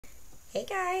Hey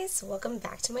guys, welcome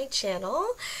back to my channel,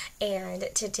 and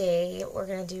today we're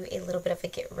going to do a little bit of a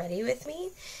get ready with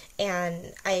me.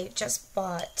 And I just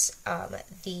bought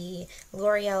the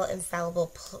L'Oreal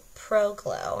Infallible Pro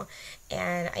Glow,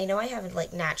 and I know I have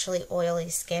like naturally oily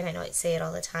skin. I know I say it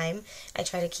all the time. I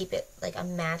try to keep it like a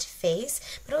matte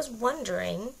face, but I was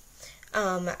wondering,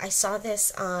 I saw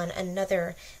this on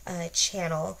another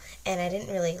channel, and I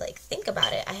didn't really think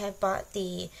about it. I had bought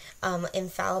the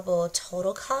Infallible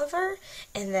Total Cover,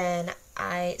 and then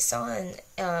I saw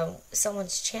on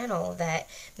someone's channel that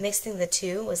mixing the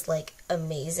two was like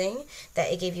amazing, that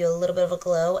it gave you a little bit of a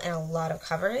glow and a lot of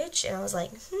coverage, and I was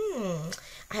like,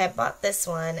 I had bought this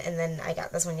one, and then I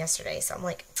got this one yesterday, so I'm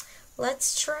like,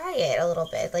 let's try it a little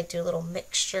bit, like do a little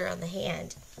mixture on the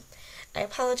hand. I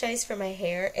apologize for my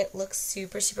hair. It looks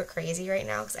super crazy right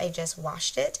now because I just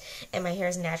washed it, and my hair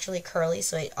is naturally curly,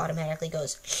 so it automatically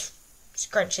goes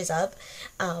scrunches up.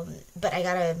 But I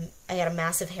got a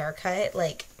massive haircut,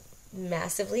 like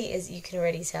massively, as you can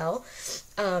already tell.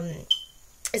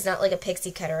 It's not like a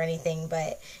pixie cut or anything,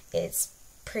 but it's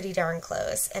pretty darn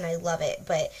close, and I love it,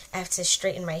 but I have to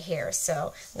straighten my hair,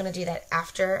 so I'm going to do that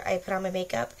after I put on my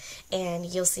makeup, and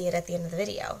you'll see it at the end of the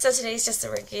video. So today's just a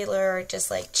regular,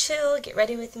 just like chill, get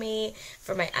ready with me.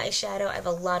 For my eyeshadow, I have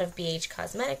a lot of BH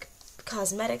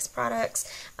Cosmetics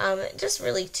products, just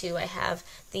really two. I have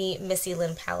the Missy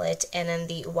Lynn palette and then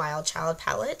the Wild Child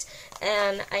palette,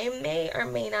 and I may or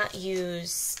may not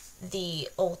use the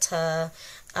Ulta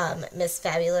Miss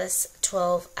Fabulous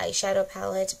 12 eyeshadow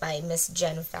palette by Miss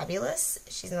Jen Fabulous.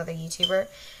 She's another YouTuber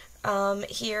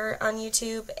here on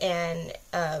YouTube, and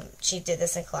she did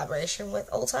this in collaboration with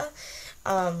Ulta.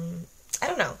 I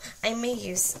don't know. I may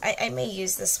use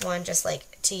this one just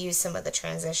like to use some of the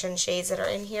transition shades that are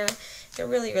in here. They're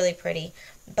really pretty,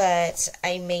 but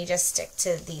I may just stick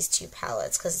to these two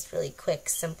palettes because it's really quick,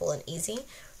 simple, and easy.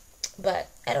 But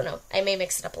I don't know. I may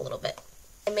mix it up a little bit.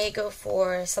 I may go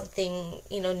for something,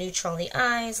 neutral on the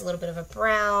eyes, a little bit of a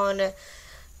brown,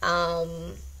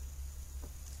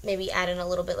 maybe add in a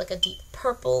little bit like a deep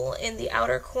purple in the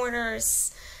outer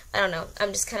corners. I don't know.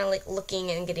 I'm just kind of like looking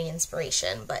and getting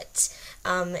inspiration. But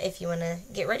if you want to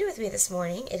get ready with me this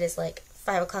morning, it is like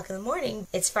 5 o'clock in the morning.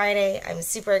 It's Friday. I'm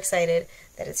super excited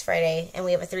that it's Friday, and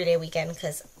we have a 3-day weekend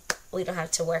because we don't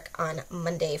have to work on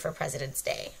Monday for President's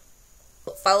Day.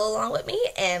 Follow along with me,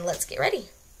 and let's get ready.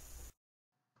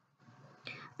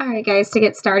 Alright guys, to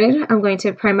get started, I'm going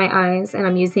to prime my eyes, and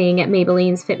I'm using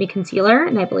Maybelline's Fit Me Concealer,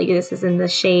 and I believe this is in the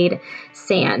shade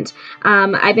Sand.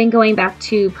 I've been going back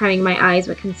to priming my eyes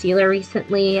with concealer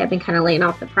recently. I've been kind of laying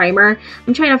off the primer.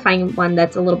 I'm trying to find one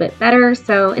that's a little bit better,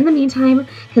 so in the meantime,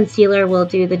 concealer will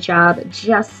do the job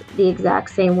just the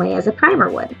exact same way as a primer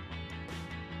would.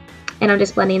 And I'm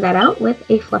just blending that out with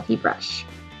a fluffy brush.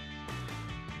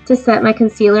 To set my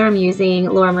concealer, I'm using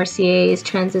Laura Mercier's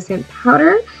Translucent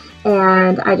Powder,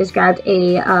 and I just grabbed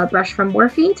a brush from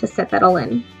Morphe to set that all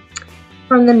in.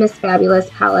 From the Miss Fabulous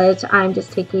palette, I'm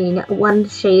just taking one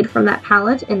shade from that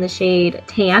palette in the shade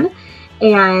Tan,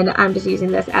 and I'm just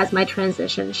using this as my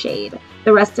transition shade.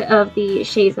 The rest of the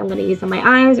shades I'm going to use on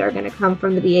my eyes are going to come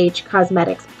from the BH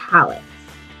Cosmetics palette.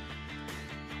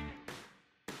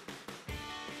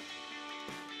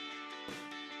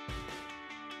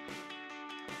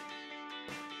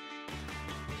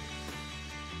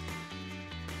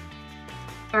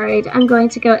 Alright, I'm going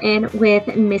to go in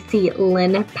with Missy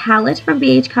Lynn palette from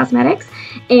BH Cosmetics,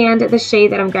 and the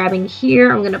shade that I'm grabbing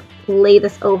here, I'm going to lay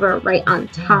this over right on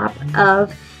top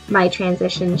of my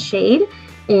transition shade,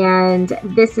 and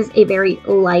this is a very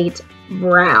light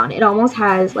brown. It almost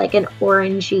has like an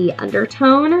orangey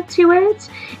undertone to it,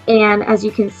 and as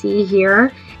you can see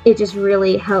here, it just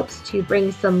really helps to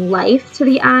bring some life to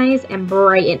the eyes and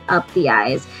brighten up the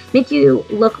eyes, make you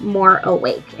look more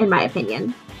awake, in my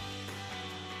opinion.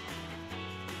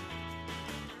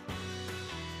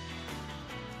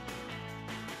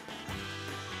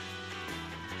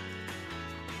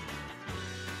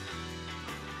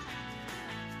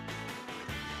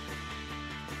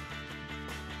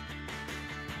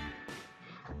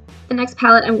 The next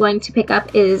palette I'm going to pick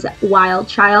up is Wild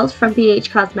Child from BH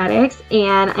Cosmetics,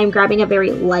 and I'm grabbing a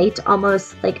very light,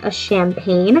 almost like a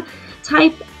champagne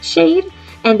type shade,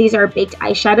 and these are baked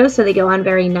eyeshadows, so they go on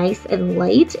very nice and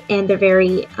light, and they're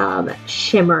very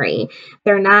shimmery.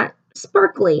 They're not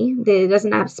sparkly, it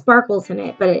doesn't have sparkles in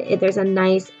it, but there's a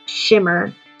nice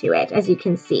shimmer to it, as you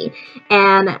can see.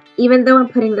 And even though I'm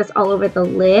putting this all over the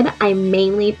lid, I'm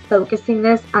mainly focusing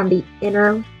this on the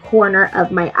inner corner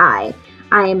of my eye.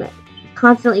 I'm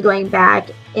constantly going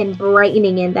back and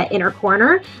brightening in that inner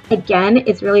corner. Again,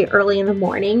 it's really early in the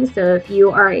morning, so if you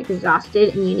are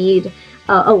exhausted and you need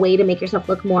a way to make yourself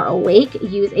look more awake,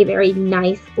 use a very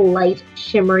nice light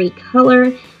shimmery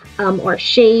color or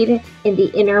shade in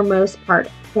the innermost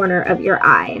corner of your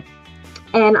eye.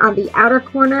 And on the outer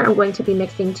corner, I'm going to be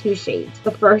mixing 2 shades.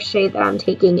 The first shade that I'm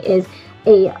taking is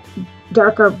a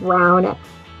darker brown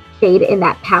shade in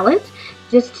that palette,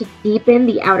 just to deepen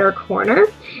the outer corner.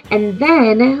 And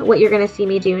then what you're going to see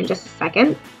me do in just a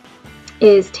second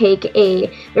is take a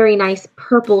very nice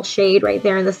purple shade right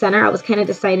there in the center. I was kind of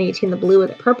deciding between the blue or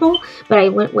the purple, but I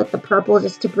went with the purple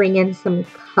just to bring in some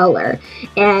color.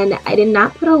 And I did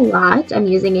not put a lot. I'm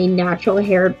using a natural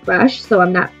hair brush, so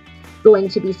I'm not going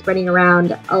to be spreading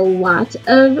around a lot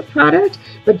of product,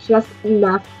 but just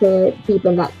enough to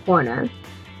deepen that corner.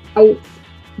 I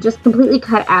just completely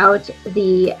cut out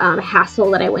the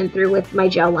hassle that I went through with my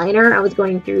gel liner. I was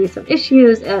going through some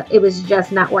issues. It was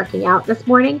just not working out this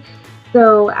morning.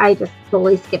 So I just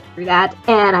totally skipped through that,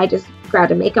 and I just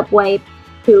grabbed a makeup wipe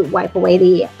to wipe away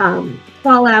the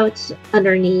fallout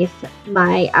underneath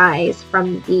my eyes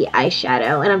from the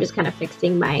eyeshadow, and I'm just kind of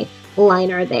fixing my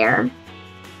liner there.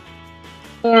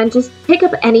 And just pick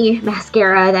up any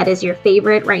mascara that is your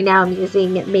favorite. Right now I'm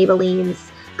using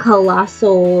Maybelline's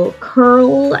Colossal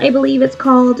Curl, I believe it's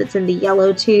called. It's in the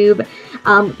yellow tube.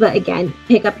 But again,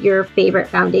 pick up your favorite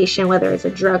foundation, whether it's a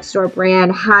drugstore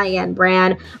brand, high-end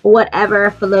brand,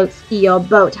 whatever floats your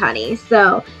boat, honey.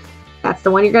 So that's the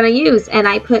one you're going to use. And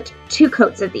I put 2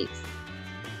 coats of these.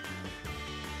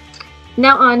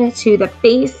 Now on to the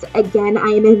face. Again, I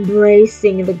am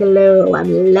embracing the glow.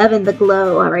 I'm loving the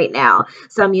glow right now.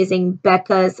 So I'm using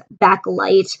Becca's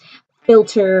Backlight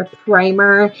Filter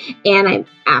Primer, and I'm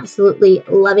absolutely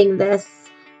loving this.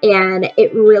 And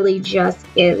it really just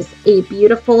gives a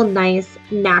beautiful, nice,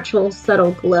 natural,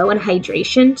 subtle glow and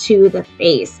hydration to the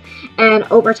face. And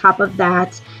over top of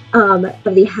that, of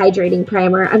the hydrating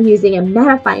primer, I'm using a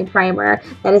mattifying primer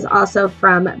that is also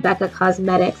from Becca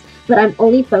Cosmetics, but I'm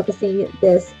only focusing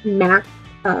this MAC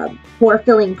pore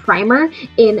filling primer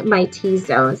in my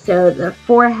T-zone. So the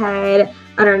forehead,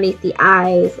 underneath the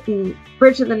eyes,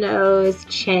 bridge of the nose,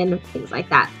 chin, things like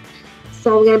that.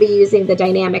 So I'm going to be using the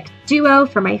Dynamic Duo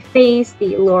for my face,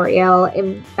 the L'Oreal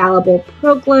Infallible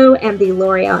Pro Glow, and the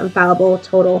L'Oreal Infallible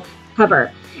Total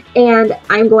Cover. And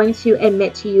I'm going to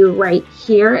admit to you right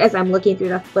here, as I'm looking through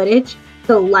the footage,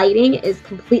 the lighting is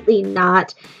completely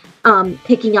not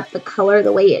picking up the color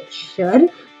the way it should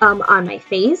on my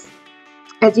face.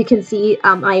 As you can see,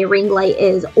 my ring light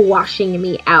is washing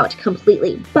me out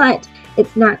completely, but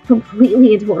it's not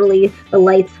completely and totally the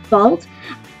light's fault.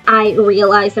 I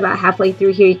realized about halfway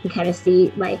through here, you can kind of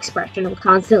see my expression. I'm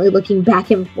constantly looking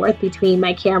back and forth between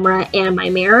my camera and my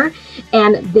mirror.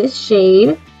 And this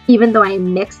shade, even though I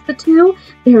mixed the two,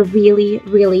 they're really,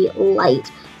 really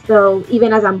light. So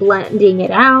even as I'm blending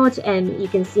it out, and you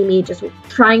can see me just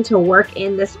trying to work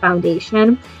in this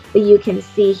foundation, but you can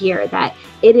see here that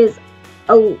it is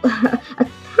a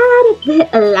tad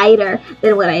bit lighter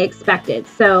than what I expected.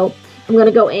 So I'm going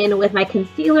to go in with my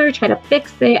concealer, try to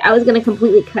fix it. I was going to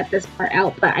completely cut this part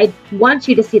out, but I want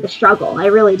you to see the struggle. I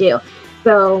really do.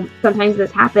 So sometimes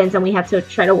this happens and we have to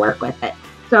try to work with it.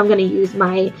 So I'm going to use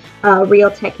my Real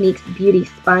Techniques Beauty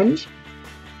Sponge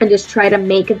and just try to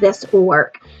make this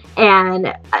work.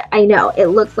 And I know it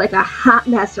looks like a hot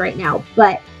mess right now,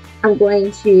 but I'm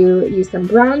going to use some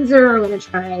bronzer. I'm going to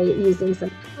try using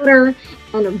some powder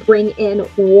and bring in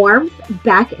warmth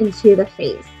back into the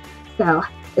face. So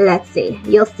let's see.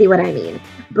 You'll see what I mean.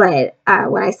 But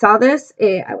when I saw this,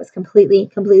 I was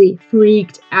completely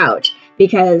freaked out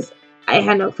because I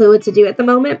had no clue what to do at the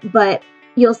moment, but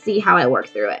you'll see how I work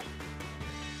through it.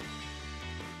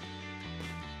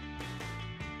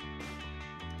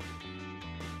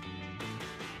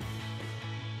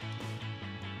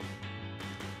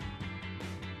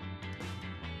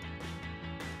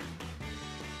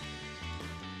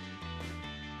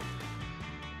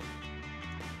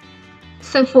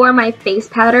 So for my face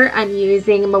powder, I'm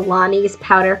using Milani's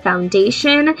Powder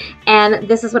Foundation, and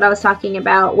this is what I was talking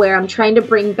about where I'm trying to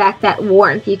bring back that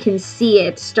warmth. You can see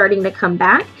it starting to come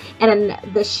back, and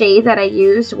the shade that I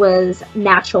used was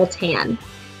Natural Tan.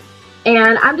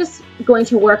 And I'm just going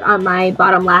to work on my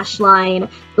bottom lash line,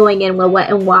 going in with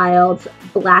Wet n Wild's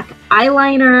black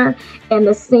eyeliner, and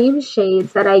the same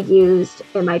shades that I used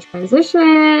in my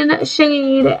transition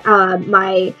shade,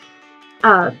 my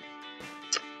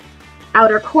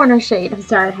outer corner shade. I'm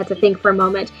sorry, I had to think for a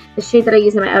moment. The shade that I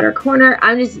use in my outer corner,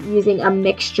 I'm just using a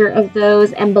mixture of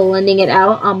those and blending it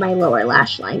out on my lower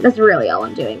lash line. That's really all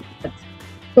I'm doing.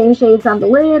 Same shades on the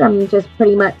lid. I'm just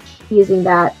pretty much using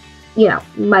that, you know,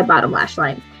 my bottom lash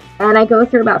line. And I go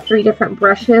through about 3 different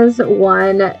brushes.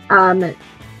 One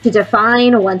to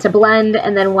define, one to blend,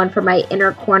 and then one for my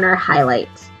inner corner highlight.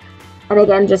 And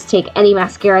again, just take any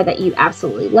mascara that you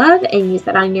absolutely love and use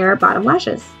that on your bottom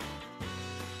lashes.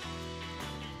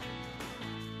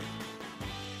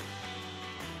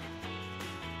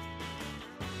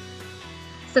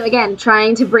 So again,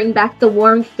 trying to bring back the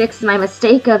warmth, fix my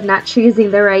mistake of not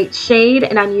choosing the right shade,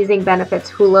 and I'm using Benefit's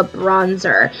Hoola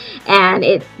Bronzer. And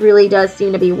it really does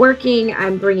seem to be working.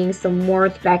 I'm bringing some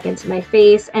warmth back into my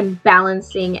face and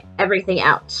balancing everything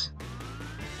out.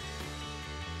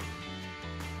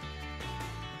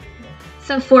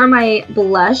 So for my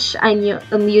blush, I'm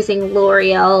using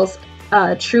L'Oreal's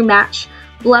True Match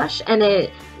blush, and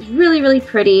it's really, really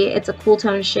pretty. It's a cool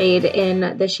tone shade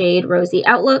in the shade Rosy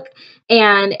Outlook,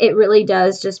 and it really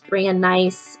does just bring a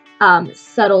nice,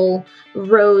 subtle,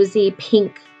 rosy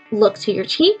pink look to your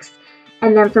cheeks.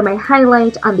 And then for my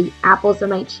highlight on the apples of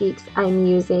my cheeks, I'm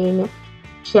using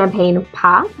Champagne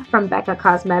Pop from Becca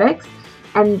Cosmetics.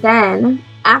 And then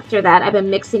after that, I've been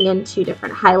mixing in 2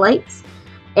 different highlights.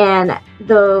 And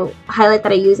the highlight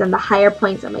that I use on the higher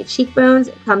points of my cheekbones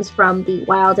comes from the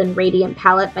Wild and Radiant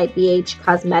palette by BH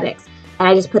Cosmetics. And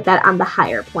I just put that on the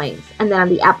higher points. And then on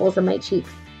the apples of my cheeks,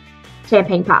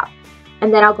 Champagne Pop.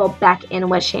 And then I'll go back in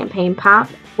with Champagne Pop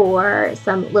for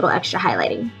some little extra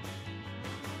highlighting.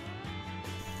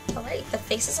 Alright, the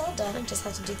face is all done. I just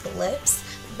have to do the lips.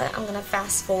 But I'm going to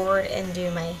fast forward and do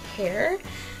my hair.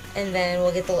 And then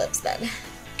we'll get the lips done.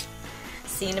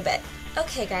 See you in a bit.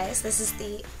 Okay guys, this is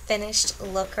the finished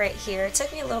look right here. It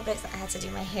took me a little bit because I had to do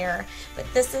my hair, but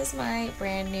this is my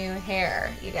brand new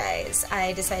hair, you guys.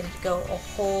 I decided to go a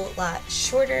whole lot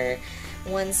shorter.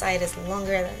 One side is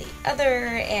longer than the other,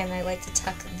 and I like to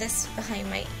tuck this side behind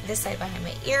my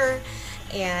ear,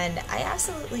 and I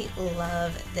absolutely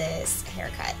love this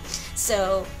haircut.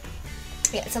 So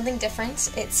yeah, it's something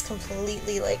different. It's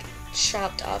completely like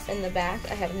chopped off in the back.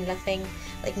 I have nothing,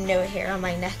 like no hair on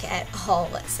my neck at all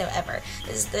whatsoever.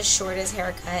 This is the shortest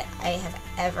haircut I have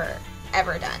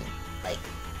ever done, like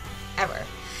ever.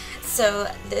 So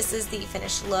this is the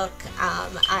finished look.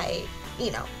 I,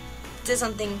 did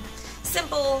something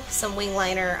simple, some wing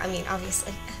liner. I mean,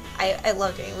 obviously, I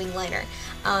love doing wing liner.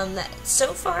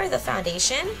 So far, the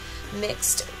foundation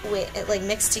mixed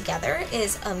together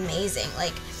is amazing.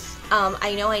 Like,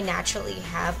 I know I naturally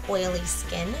have oily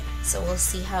skin, so we'll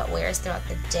see how it wears throughout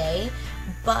the day,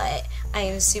 but I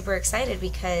am super excited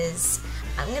because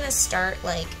I'm gonna start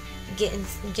like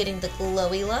getting the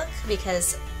glowy look,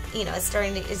 because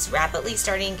it's rapidly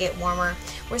starting to get warmer.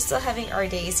 We're still having our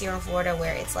days here in Florida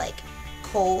where it's like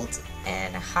cold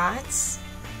and hot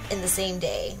in the same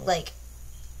day. Like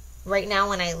right now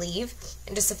when I leave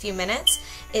in just a few minutes,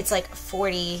 it's like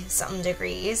 40 something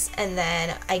degrees, and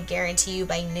then I guarantee you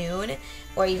by noon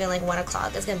or even like 1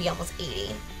 o'clock it's gonna be almost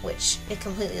 80, which it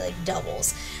completely like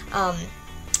doubles.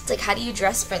 It's like, how do you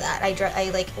dress for that? I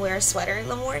like wear a sweater in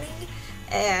the morning,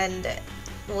 and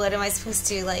what am I supposed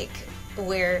to like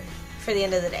wear for the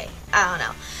end of the day? I don't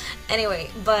know. Anyway,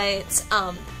 but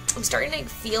I'm starting to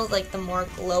feel like the more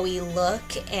glowy look,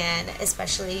 and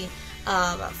especially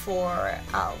for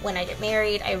when I get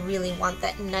married, I really want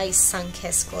that nice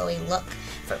sun-kissed glowy look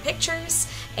for pictures,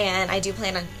 and I do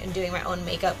plan on doing my own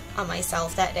makeup on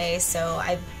myself that day, so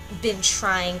I've been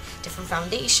trying different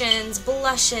foundations,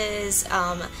 blushes,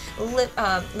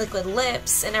 liquid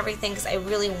lips, and everything, because I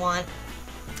really want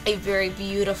a very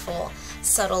beautiful,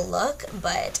 subtle look,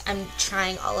 but I'm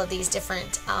trying all of these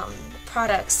different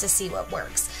products to see what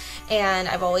works. And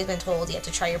I've always been told you have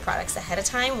to try your products ahead of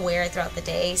time, wear it throughout the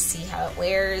day, see how it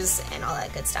wears, and all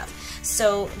that good stuff.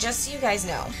 So just so you guys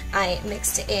know, I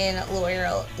mixed in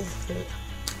L'Oreal's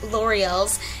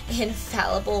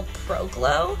Infallible Pro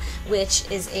Glow,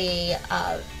 which is a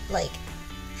like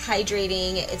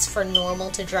hydrating, it's for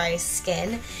normal to dry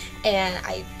skin, and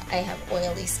I have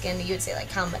oily skin, you would say like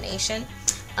combination.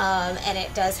 And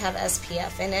it does have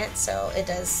SPF in it, so it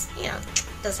does,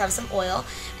 does have some oil.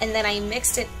 And then I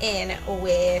mixed it in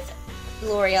with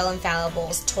L'Oreal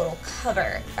Infallible's Total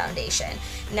Cover foundation.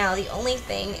 Now the only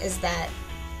thing is that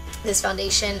this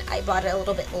foundation, I bought it a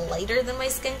little bit lighter than my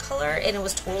skin color, and it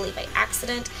was totally by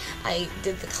accident. I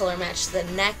did the color match to the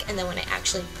neck, and then when I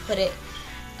actually put it,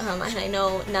 and I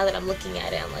know now that I'm looking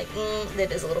at it, I'm like,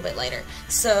 that is a little bit lighter.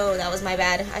 So that was my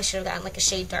bad. I should have gotten like a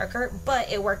shade darker,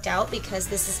 but it worked out because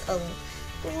this is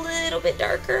little bit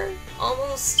darker,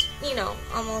 almost, you know,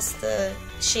 almost the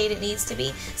shade it needs to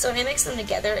be. So when I mix them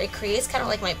together, it creates kind of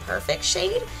like my perfect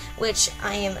shade, which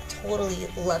I am totally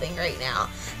loving right now.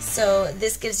 So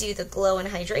this gives you the glow and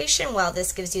hydration, while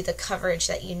this gives you the coverage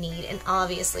that you need, and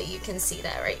obviously you can see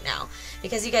that right now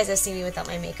because you guys have seen me without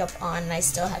my makeup on and I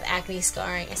still have acne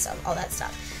scarring and stuff, all that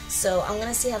stuff. So I'm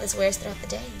gonna see how this wears throughout the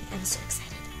day. I'm so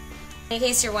excited. In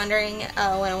case you're wondering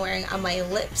what I'm wearing on my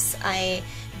lips, I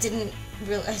didn't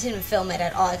film it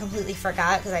at all. I completely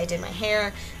forgot because I did my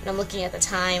hair, and I'm looking at the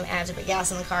time. I have to put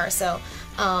gas in the car, so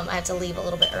I have to leave a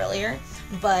little bit earlier.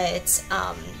 But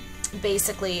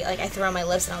basically, like, I threw on my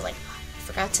lips, and I was like, I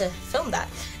forgot to film that.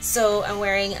 So I'm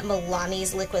wearing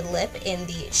Milani's liquid lip in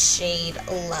the shade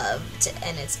Loved,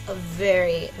 and it's a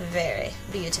very, very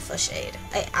beautiful shade.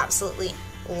 I absolutely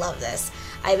love this.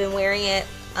 I've been wearing it.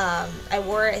 I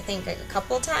wore it, I think, like a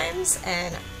couple times,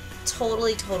 and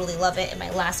totally love it. In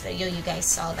my last video, you guys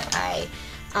saw that I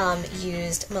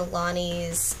used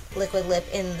Milani's liquid lip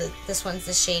in this one's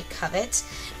the shade Covet,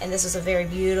 and this was a very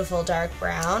beautiful dark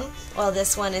brown, while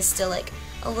this one is still like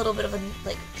a little bit of a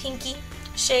like pinky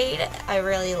shade. I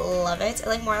really love it. I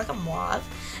like more like a mauve,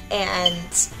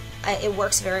 and it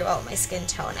works very well with my skin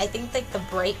tone. I think like the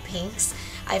bright pinks,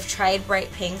 I've tried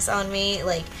bright pinks on me,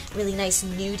 like really nice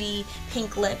nudie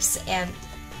pink lips, and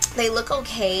they look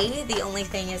okay. The only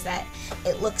thing is that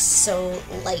it looks so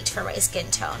light for my skin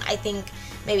tone. I think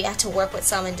maybe I have to work with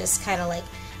some and just kind of like,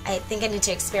 I think I need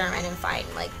to experiment and find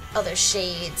like other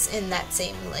shades in that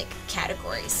same like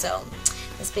category. So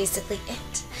that's basically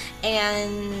it.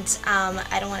 And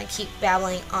I don't want to keep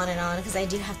babbling on and on because I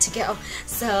do have to go.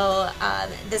 So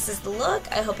this is the look.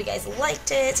 I hope you guys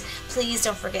liked it. Please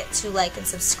don't forget to like and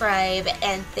subscribe,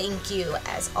 and thank you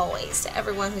as always to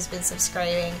everyone who's been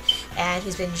subscribing and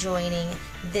who's been joining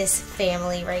this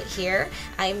family right here.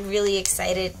 I'm really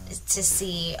excited to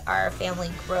see our family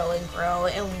grow and grow,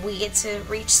 and we get to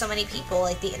reach so many people.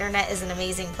 Like, the internet is an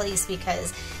amazing place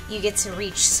because you get to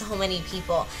reach so many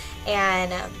people,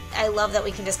 and I love that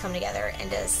we can just come together and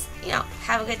just, you know,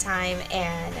 have a good time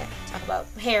and talk about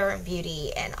hair and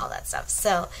beauty and all that stuff.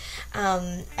 So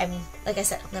like I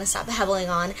said, I'm gonna stop babbling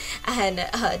on, and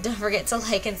don't forget to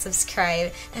like and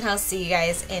subscribe, and I'll see you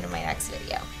guys in my next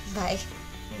video. Bye.